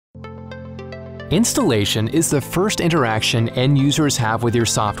Installation is the first interaction end users have with your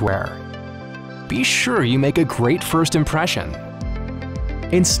software. Be sure you make a great first impression.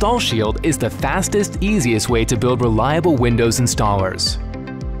 InstallShield is the fastest, easiest way to build reliable Windows installers.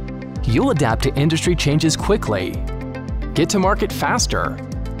 You'll adapt to industry changes quickly, get to market faster,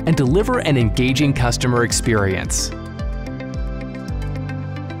 and deliver an engaging customer experience.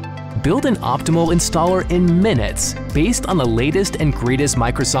 Build an optimal installer in minutes based on the latest and greatest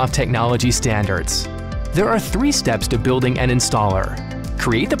Microsoft technology standards. There are 3 steps to building an installer.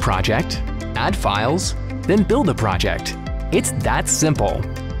 Create the project, add files, then build the project. It's that simple.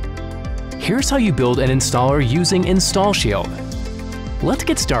 Here's how you build an installer using InstallShield. Let's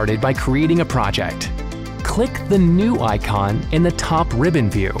get started by creating a project. Click the New icon in the top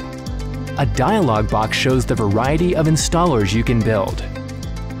ribbon view. A dialog box shows the variety of installers you can build.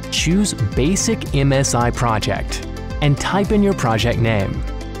 Choose Basic MSI Project and type in your project name.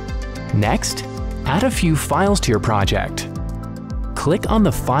 Next, add a few files to your project. Click on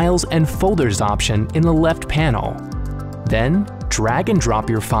the Files and Folders option in the left panel. Then, drag and drop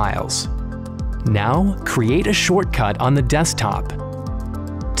your files. Now, create a shortcut on the desktop.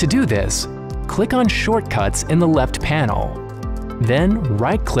 To do this, click on Shortcuts in the left panel. Then,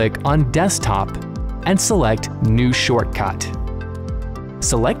 right-click on Desktop and select New Shortcut.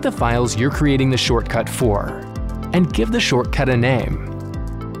 Select the files you're creating the shortcut for, and give the shortcut a name.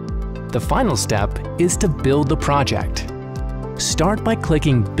 The final step is to build the project. Start by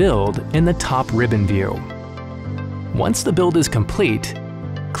clicking Build in the top ribbon view. Once the build is complete,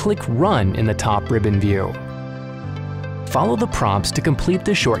 click Run in the top ribbon view. Follow the prompts to complete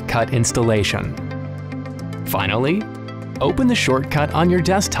the shortcut installation. Finally, open the shortcut on your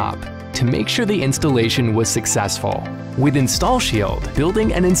desktop to make sure the installation was successful. With InstallShield,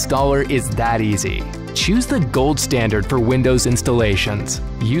 building an installer is that easy. Choose the gold standard for Windows installations,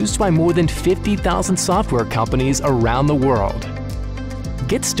 used by more than 50,000 software companies around the world.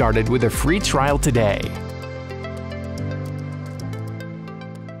 Get started with a free trial today